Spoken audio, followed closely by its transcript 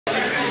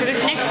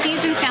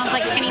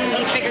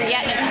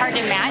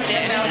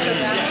imagine.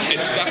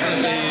 It's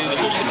definitely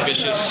the most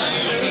ambitious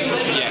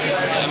yet.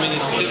 I mean,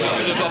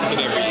 they've upped it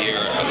every year,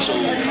 and so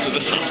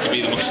this has to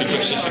be the most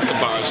ambitious in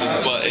comparison.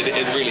 But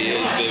it really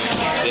is.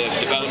 They've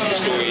developed the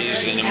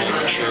stories in a more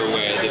mature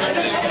way.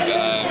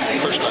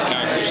 They've pushed our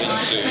characters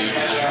into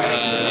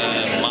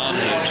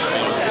manhood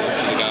for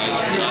the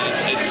guys, and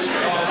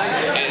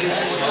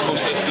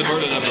it's the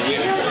Merlin I've been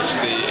waiting for. It's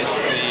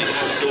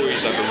the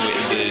stories I've been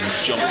waiting to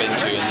jump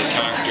into, and the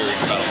character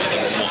development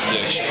that we want to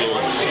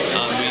explore.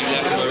 And we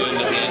left Merlin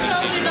at the end of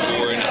season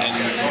 4, and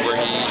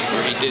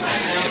where he did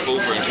tip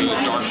over into a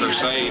darker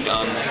side, and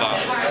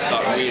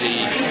that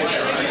really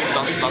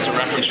that's a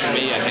reference for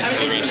me, I think,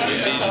 for the rest of the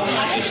season.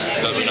 Just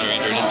that we're now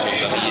entering into,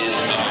 that he is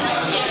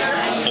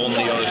now on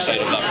the other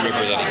side of that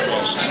river that he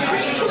crossed.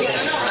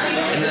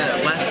 In the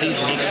last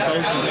season, he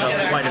exposed himself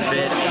quite a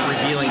bit,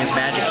 revealing his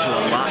magic to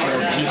a lot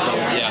more people.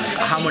 Yeah.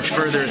 How much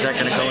further is that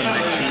going to go in the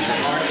next season?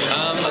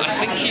 I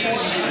think he's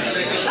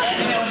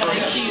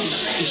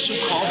so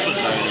confident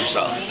now in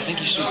himself. I think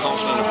he's so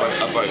confident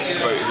about who he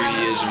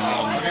is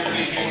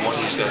and what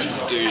he's destined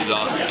to do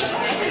that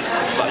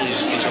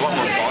he's a lot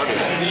more guarded.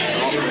 He's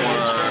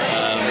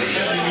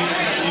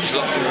a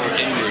lot more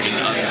inward,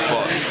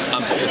 but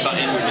with that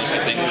inwardness, I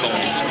think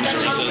comes a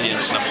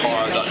resilience and a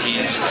power that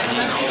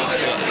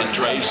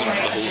drives him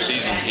for the whole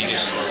season.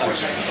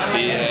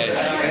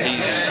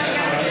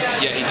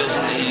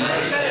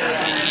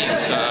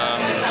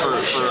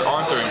 For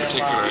Arthur in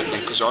particular, I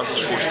think, because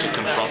Arthur's forced to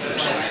confront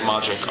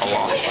magic a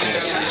lot in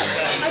this season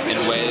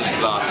in ways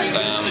that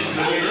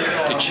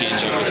could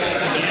change everything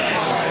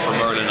for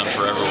Merlin and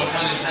for everyone.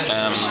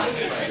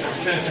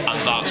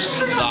 And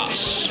that's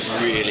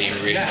really,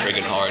 really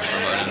friggin' hard for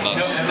Merlin.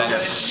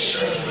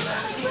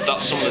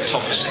 That's some of the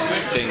toughest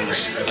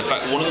things. In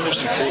fact, one of the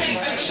most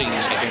important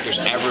scenes I think there's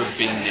ever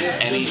been in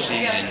any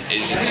season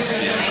is in this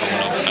season coming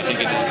up. I think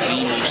it is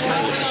the most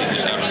important scene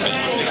there's ever been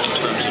in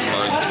terms of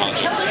Merlin's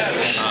magic.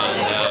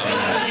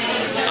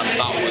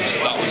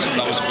 And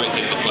that was a great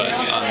thing to play.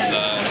 And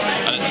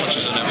it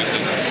touches on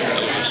everything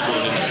that we've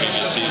explored in the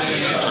previous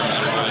seasons in terms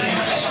of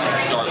Merlin's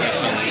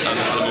darkness and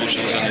his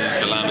emotions and his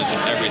dilemmas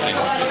and everything.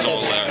 It's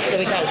all there. So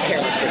he's not as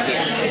careless this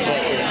year.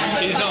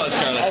 He's not as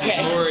careless.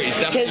 Okay. He's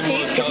definitely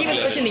more Because he was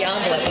pushing the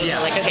envelope. Yeah.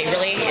 Like, okay,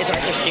 really? Is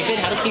Arthur stupid?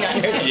 How does he not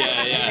know that?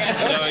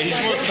 Yeah. No, he's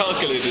more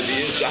calculated.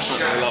 He is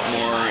definitely a lot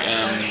more.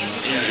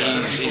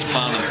 He's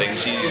planning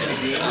things.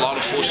 A lot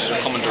of forces are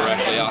coming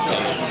directly at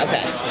him.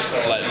 Okay.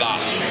 Like that,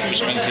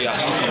 which means he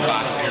has to come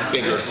back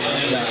bigger.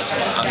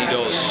 And he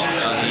does.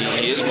 And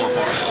he is more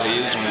powerful. He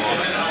is more,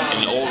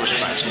 in all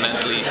respects,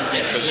 mentally,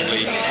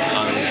 physically,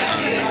 and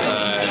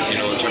in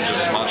terms of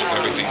his magic,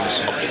 everything's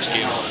up its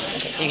game.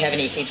 Do you have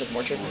any scenes with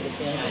Mordred this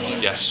year?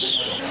 Yes.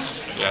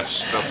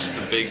 That's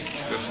the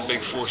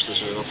big force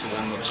this year. That's the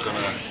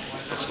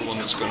one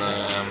that's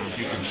gonna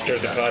stir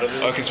the pot a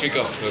little. Oh, I can speak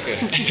up. Okay.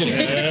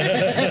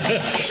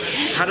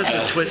 How does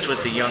the twist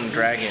with the young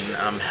dragon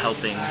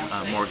helping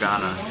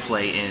Morgana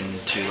play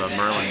into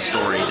Merlin's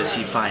story? Does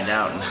he find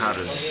out, and how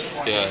does?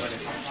 Yeah.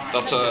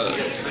 That's the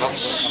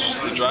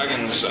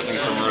dragons. I think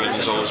for Merlin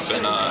has always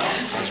been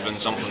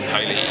something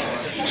highly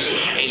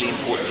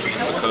important for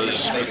him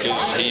because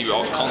he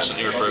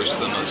constantly refers to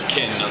them as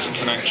kin, as a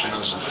connection,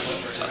 as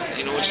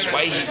which is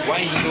why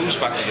he goes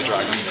back to the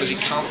dragon, because he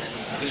can't.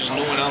 There's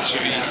no one else who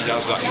he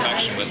has that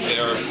connection with.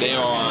 They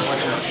are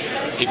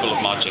people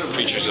of magic,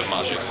 creatures of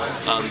magic,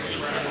 and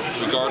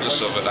regardless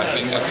of it, I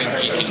think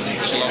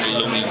there's a lot of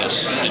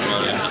loneliness in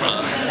Merlin,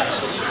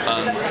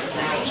 and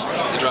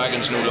the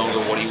dragon's no longer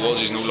what he was.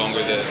 He's no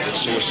longer the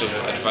source of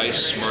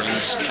advice.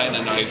 Merlin's kind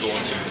of now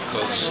going to,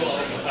 because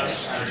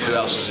who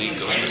else is he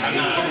going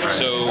to?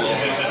 So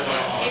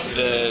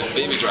the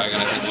baby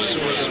dragon, I think, was a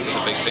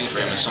big thing for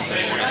him. It's something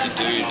he wanted to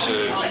do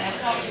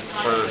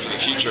for the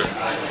future.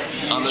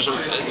 And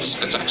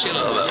it's actually a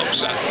little bit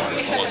upsetting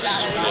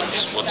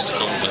what's to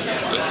come with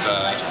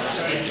the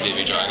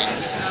baby dragon.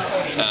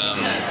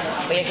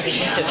 Well, yeah, because he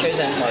seems to have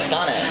chosen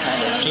Morgana.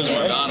 Chosen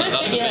Morgana,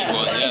 that's a big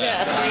one,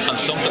 yeah. And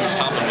something's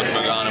happened with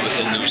Morgana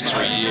within those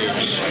 3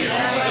 years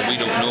that we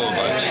don't know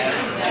about.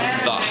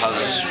 That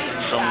has,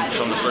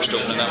 from the first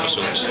opening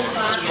episode, has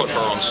put her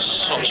on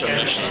such a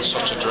mission and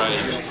such a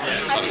drive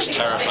that it's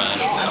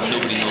terrifying, and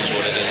nobody knows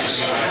what it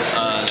is,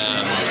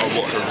 or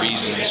what her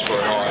reasons for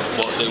it are.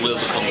 But they will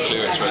become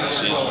clear throughout the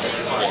season.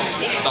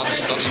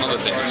 That's another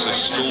thing. It's the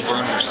slow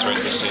burners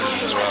throughout the season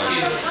as well.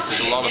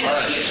 There's a lot of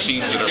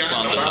seeds that are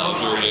planted that will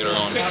grow later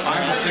on.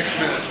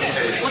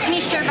 What can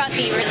you share about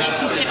the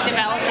relationship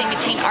developing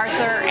between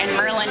Arthur and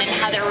Merlin, and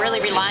how they're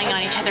really relying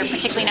on each other,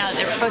 particularly now that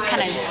they're both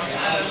kind of,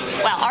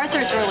 well,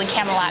 Arthur's ruling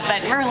Camelot,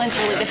 but Merlin's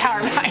really the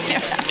power behind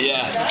him.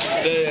 Yeah,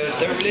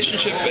 their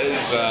relationship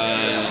is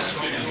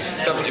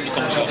definitely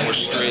becomes a lot more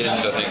strained,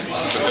 I think,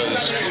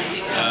 because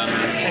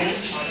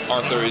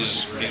Arthur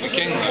is the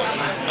king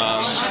now,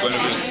 and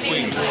Guinevere is the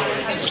queen.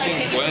 We're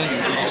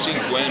seeing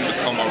Gwen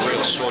become a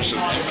real source of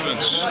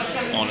influence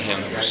on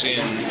him. We're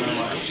seeing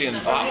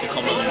that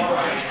becoming,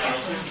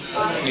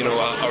 you know,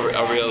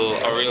 a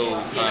real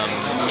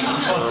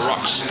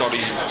rock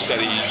steady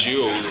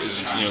duo is,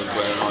 you know,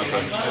 Gwen and Arthur.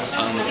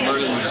 And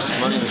Merlin's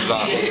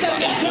that influence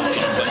on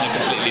him, but in a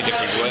completely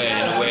different way, in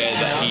a way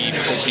that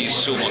because he's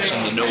so much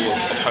in the know of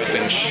how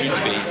things should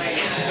be.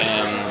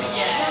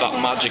 That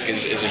magic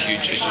is a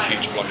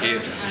huge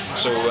blockade.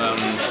 So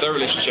their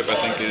relationship, I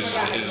think, is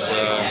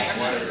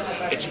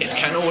it's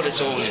kind of what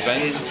it's always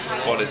been,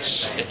 but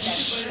it's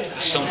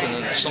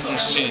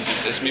something's changed.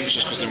 It's maybe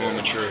just because they're more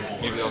mature.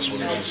 Maybe that's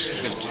what it is.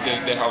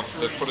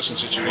 They've put us in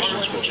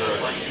situations which are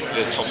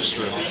the toughest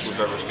we've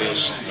ever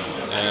faced,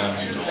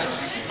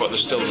 but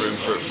there's still room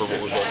for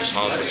what we've always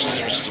had, which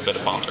is a bit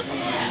of banter.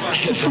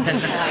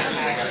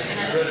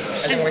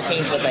 Are there more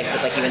scenes with you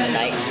and the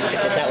knights?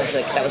 Because that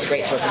was a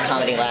great source of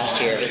comedy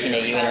last year. It was, you know,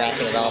 you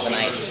interacting with all the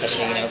knights,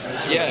 especially, you know.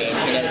 Yeah.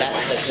 You know,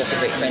 that's a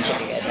great friendship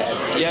you guys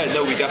had. Yeah.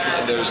 No, we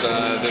definitely there's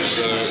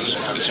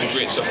some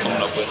great stuff coming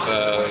up with.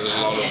 There's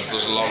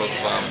a lot of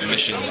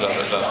missions that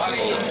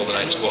all the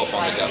knights go off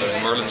on together.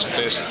 And Merlin's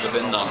placed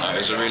within that now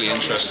is a really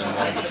interesting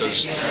one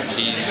because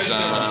he's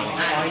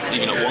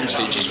even at one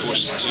stage he's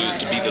forced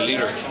to be the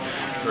leader,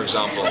 for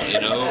example, you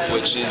know,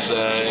 which is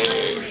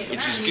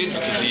good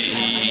because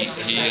he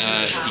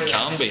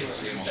can be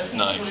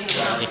now.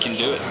 He can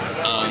do it,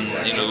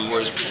 you know.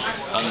 Whereas before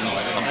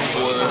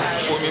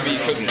maybe he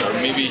couldn't, or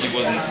maybe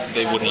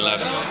they wouldn't let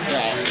him.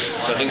 Right.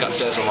 So I think that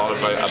says a lot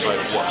about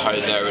how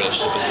their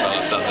relationship is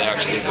developed. That they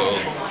actually go,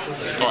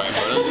 all right,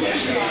 Merlin,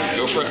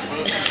 go for it.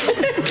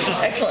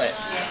 Excellent.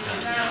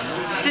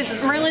 Does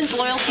Merlin's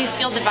loyalties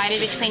feel divided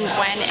between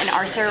Gwen and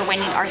Arthur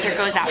when Arthur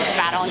goes out into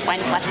battle and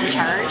Gwen's left in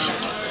charge?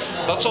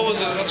 That's always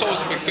a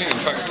big thing. In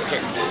fact,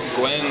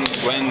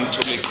 Gwen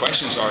totally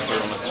questions Arthur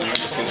on it, you know,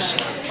 because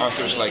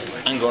Arthur's like,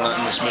 I'm going out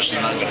on this mission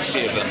and I'm going to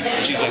save them.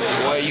 And she's like,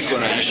 why are you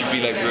going out? You should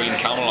be like ruling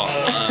Camelot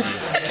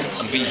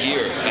and be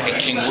here like a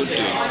king would do.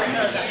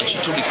 And she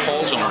totally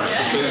calls him on it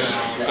because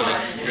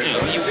you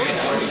know, you would.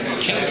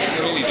 Kings don't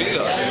really do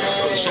that.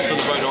 But there's something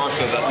about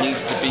Arthur that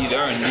needs to be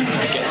there and needs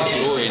to get the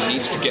glory and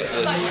needs to get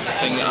the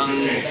thing,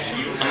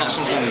 and that's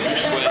something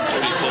Gwen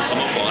totally pulls him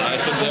up on. I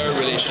think their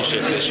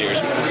relationship this year is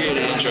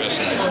really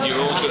interesting.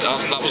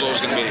 That was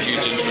always going to be a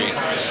huge intrigue.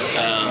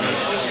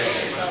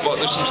 But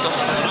there's some stuff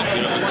coming up,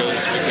 you know,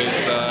 because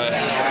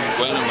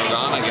Gwen and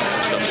Morgana get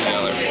some stuff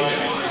together.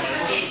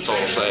 That's all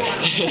I'll say.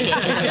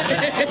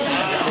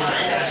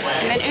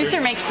 And then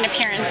Uther makes an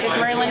appearance. Is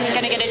Merlin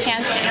going to get a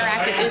chance to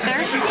interact with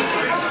Uther?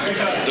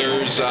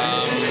 There's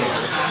a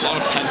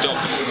lot of pent-up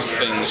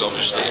things,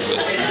 obviously,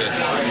 with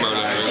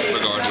Merlin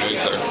regarding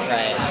Uther.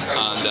 Right.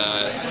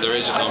 And there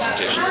is a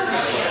confrontation.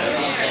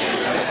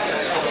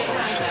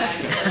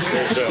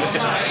 Is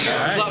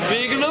that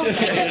vague enough?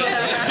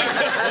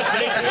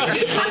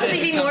 Possibly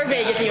be more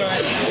vague if you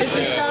want. There's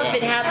some stuff,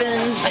 it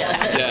happens. Yeah.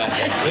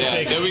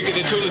 No,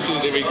 they told us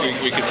that we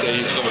could say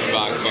he's coming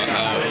back, but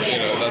you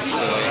know, that's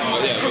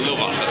but yeah, we love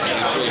Arthur.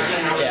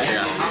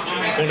 Yeah.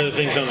 One of the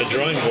things on the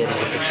drawing board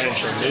is a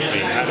potential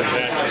movie. How does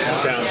that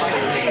sound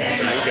for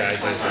you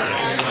guys?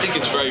 I think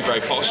it's very,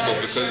 very possible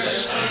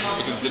because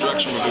the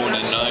direction we're going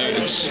in now,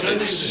 it's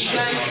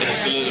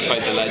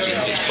solidified the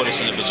legends. It's put us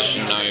in a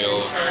position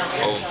now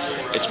of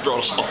it's brought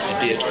us up to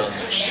date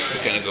almost to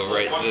kind of go,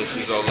 right, this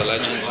is all the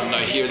legends and now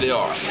here they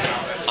are,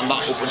 and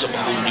that opens up a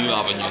whole new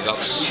avenue.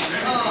 That's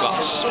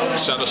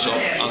set us up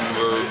and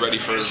we're ready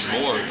for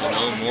more, you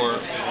know, more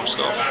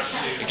stuff.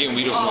 Again,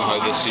 we don't know how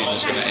this season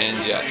is going to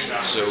end yet,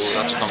 so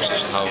that's a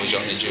conversation we'll have with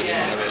Johnny and Julie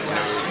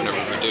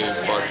whenever we do,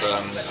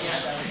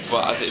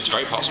 but I think it's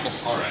very possible.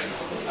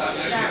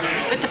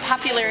 With the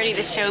popularity of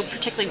the show,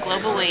 particularly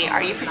globally,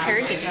 are you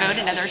prepared to devote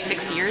another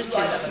 6 years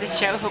to this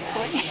show,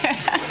 hopefully?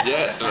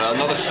 Yeah,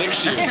 another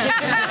 6 years.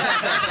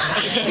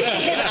 Just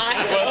his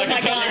eyes. Well, oh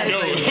my God.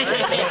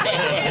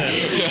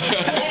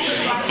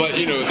 But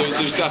you know,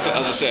 there's definitely,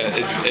 as I said,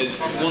 it's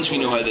once we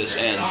know how this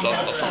ends,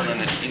 that's something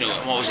that, you know,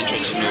 I'm always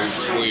interested to know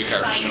where your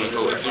character's going to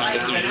go. If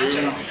there's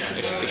room,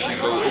 if you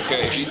go,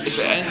 okay, if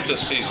it ended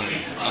this season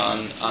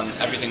and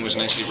everything was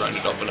nicely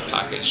rounded up in a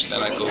package,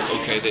 then I go,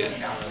 okay,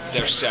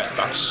 they're set.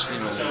 That's, you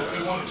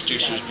know,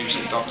 producers,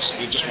 music,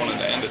 they just wanted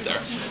to end it there.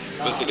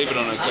 But if they leave it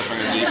on a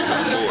cliffhanger and leave it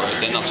on more,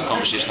 then that's a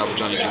conversation I have with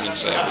Johnny Jr. and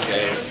say,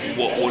 okay,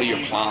 what are your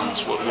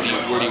plans? Where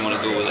do you want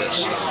to go with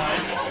this?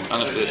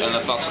 And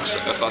if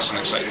that's an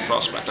exciting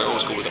prospect, I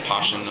always go with the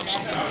passion of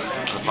something,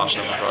 the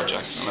passion of a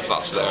project. And if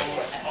that's there,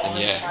 then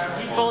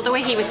yeah. Well, the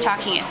way he was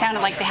talking, it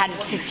sounded like they had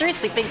some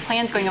seriously big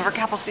plans going over a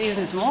couple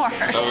seasons more.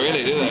 Oh,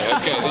 really? Do they?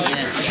 Okay, then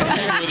you're telling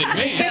me more than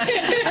me.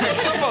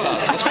 Let's talk about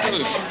that. Let's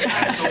prove.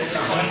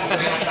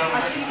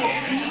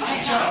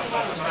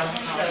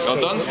 Well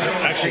done?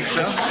 I think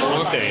so.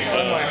 One thing,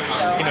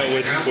 you know,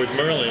 with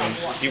Merlin,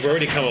 you've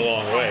already come a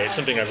long way. It's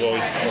something I've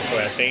always also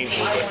asked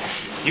Angel, but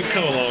you've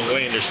come a long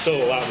way, and there's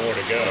still a lot more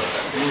to go.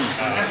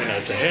 You know,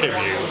 it's ahead of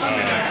you.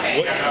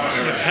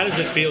 how does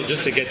it feel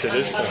just to get to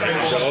this point,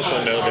 and to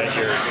also know that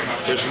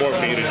there's more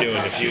for you to do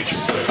in the future?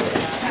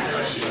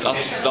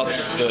 That's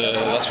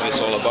what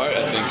it's all about.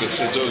 I think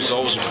it's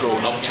always a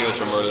growing up tale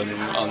for Merlin,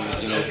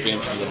 and being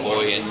from the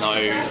boy, and now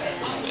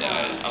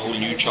a whole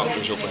new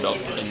chapter's opened up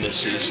in this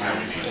season,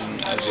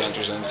 and as he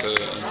enters into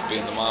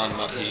being the man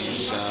that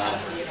he's.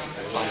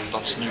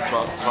 That's new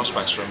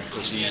prospects for him,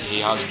 because he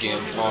has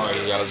gained power,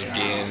 he has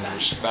gained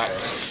respect,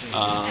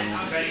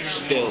 and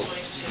still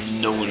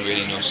no one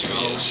really knows who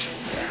he is.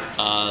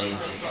 And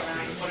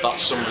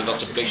that's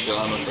a big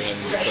dilemma for him,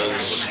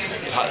 because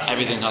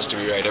everything has to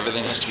be right,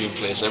 everything has to be in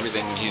place,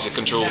 he's a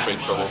control freak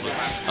probably,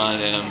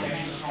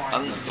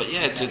 but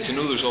yeah, to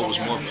know there's always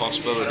more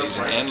possibilities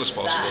and endless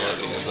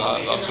possibilities,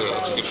 that's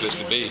a good place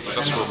to be, because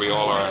that's where we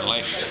all are in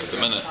life at the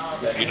minute.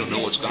 We don't know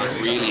what's going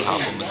to really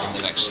happen within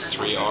the next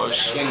 3 hours.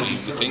 We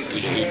think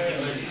we do,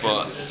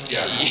 but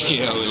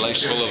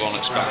life's full of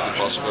unexpected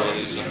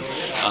possibilities,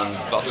 and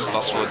that's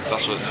what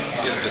this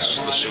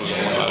show is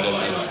all about, I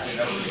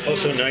think.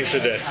 Also nicer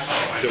that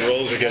the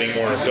roles are getting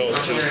more adult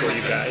too for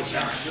you guys.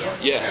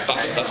 Yeah,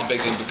 that's a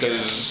big thing,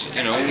 because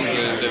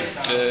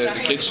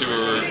the kids who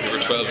were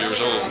 12 years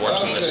old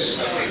watching this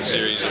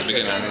series at the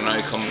beginning are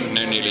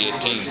now nearly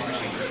 18.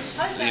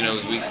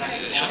 We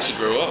have to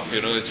grow up.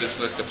 It's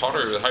like the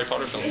Harry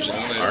Potter films.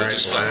 They're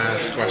just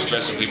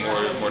progressively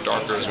more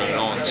darker as we go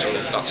on. So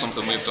that's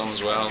something we've done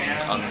as well,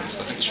 and I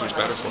think the show's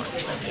better for it.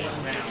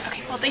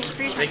 Okay, well, thank you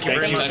for your time. Thank you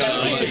very much.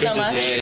 Thank you so much.